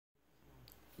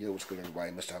Yo, what's good,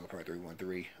 everybody? Mr. Part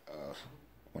 313.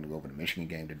 Want to go over the Michigan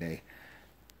game today.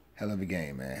 Hell of a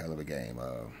game, man. Hell of a game.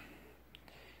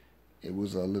 It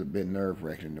was a little bit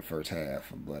nerve-wracking in the first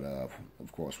half, but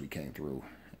of course we came through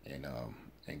and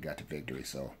got the victory.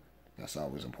 So that's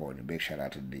always important. A big shout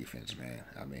out to the defense, man.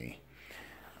 I mean,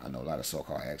 I know a lot of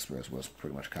so-called experts was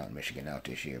pretty much counting Michigan out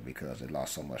this year because they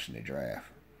lost so much in the draft,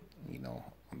 on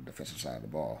the defensive side of the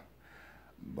ball.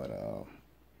 But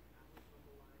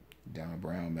Don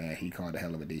Brown, man, he called a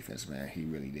hell of a defense, man. He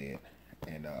really did.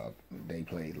 And they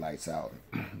played lights out.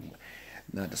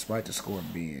 Now, despite the score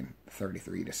being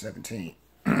 33-17,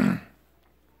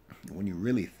 when you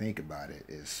really think about it,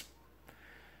 it's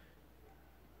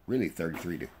really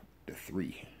 33-3,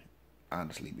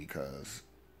 honestly, because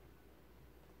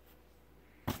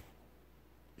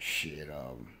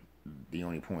the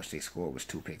only points they scored was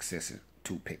two pick sixes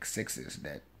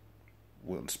that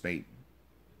Wilton Spate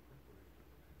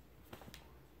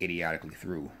idiotically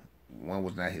threw. One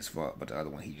was not his fault, but the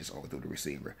other one he just overthrew the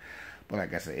receiver. But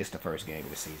like I said, it's the first game of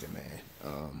the season, man.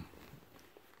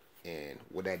 And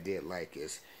what I did like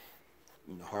is,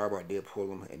 Harbaugh did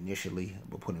pull him initially,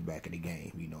 but put him back in the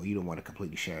game. You don't want to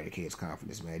completely shatter the kid's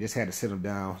confidence, man. Just had to sit him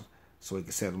down so he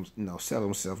could settle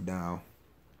himself down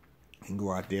and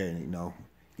go out there and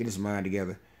get his mind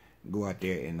together, go out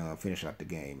there and finish out the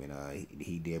game. And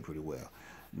he did pretty well.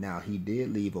 Now, he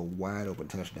did leave a wide-open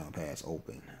touchdown pass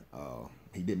open.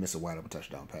 He did miss a wide-open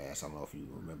touchdown pass. I don't know if you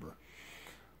remember.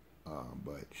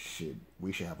 But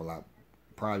we should have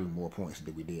probably more points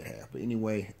than we did have. But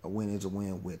anyway, a win is a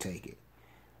win. We'll take it.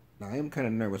 Now, I am kind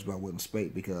of nervous about Wilton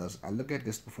Spate because I look at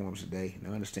this performance today, and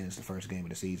I understand it's the first game of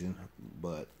the season.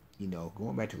 But,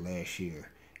 going back to last year,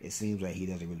 it seems like he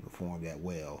doesn't really perform that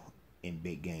well in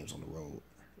big games on the road.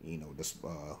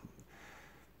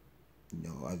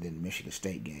 Other than the Michigan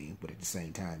State game, but at the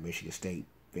same time, Michigan State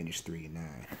finished 3-9,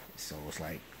 so it's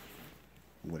like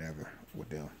whatever with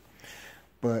them.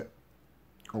 But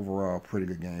overall, pretty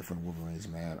good game for the Wolverines,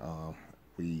 man.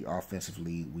 We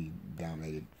offensively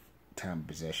dominated time of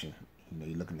possession.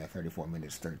 You're looking at 34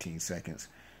 minutes 13 seconds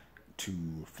to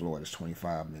Florida's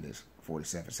 25 minutes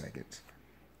 47 seconds.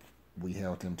 We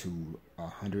held them to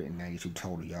 192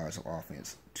 total yards of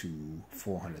offense to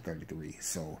 433.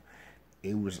 So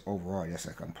it was overall just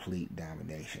a complete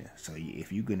domination. So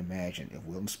if you can imagine, if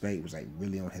Wilton Spate was like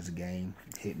really on his game,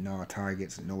 hitting all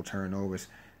targets, no turnovers,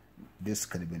 this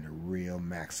could have been a real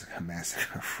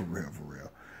massacre for real.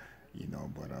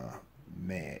 But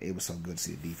man, it was so good to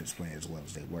see the defense playing as well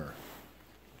as they were.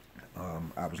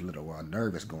 I was a little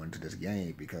nervous going into this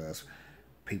game because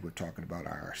people were talking about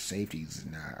our safeties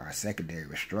and our secondary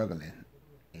was struggling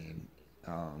in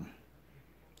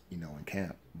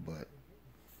camp, but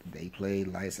they played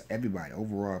lights. Everybody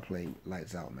overall played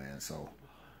lights out, man. So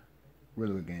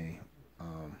really good game.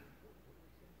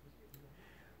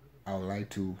 I would like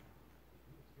to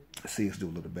see us do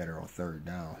a little better on third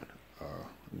down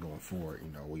going forward.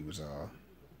 We was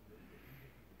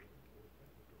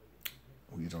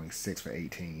only 6 for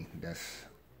 18. That's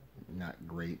not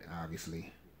great,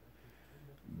 obviously,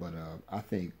 but I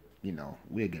think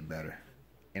we'll get better.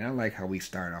 And I like how we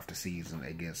started off the season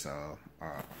against our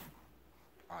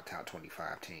top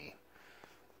 25 team.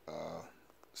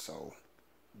 So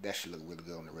that should look really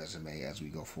good on the resume as we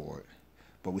go forward.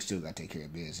 But we still got to take care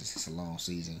of business. It's a long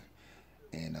season,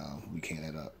 and we can't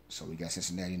let up. So we got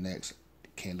Cincinnati next.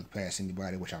 Can't look past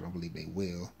anybody, which I don't believe they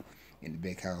will. In the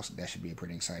big house, that should be a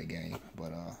pretty exciting game.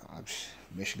 But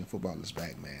Michigan football is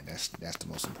back, man. That's the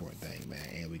most important thing, man.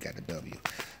 And we got the W.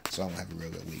 So I'm going to have a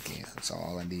real good weekend. So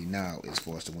all I need now is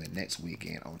for us to win next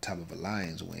weekend on top of a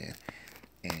Lions win.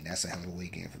 And that's a hell of a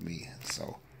weekend for me.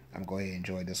 So I'm going to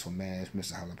enjoy this one, man.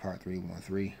 It's Mr. Part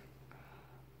 313.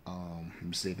 Let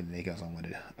me see if anything else I want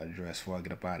to address before I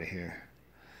get up out of here.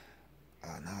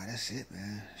 Nah, that's it,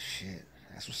 man. Shit.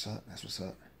 That's what's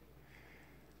up.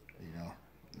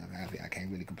 I'm happy. I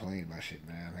can't really complain about shit,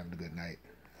 man. I'm having a good night.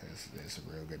 It's a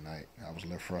real good night. I was a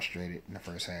little frustrated in the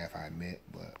first half, I admit,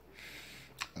 but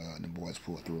the boys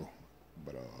pulled through.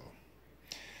 But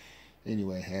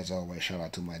anyway, as always, shout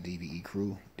out to my DVE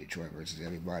crew, Detroit versus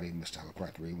everybody, Mr.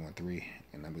 Part 313,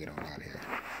 and let me get on out of here.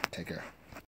 Take care.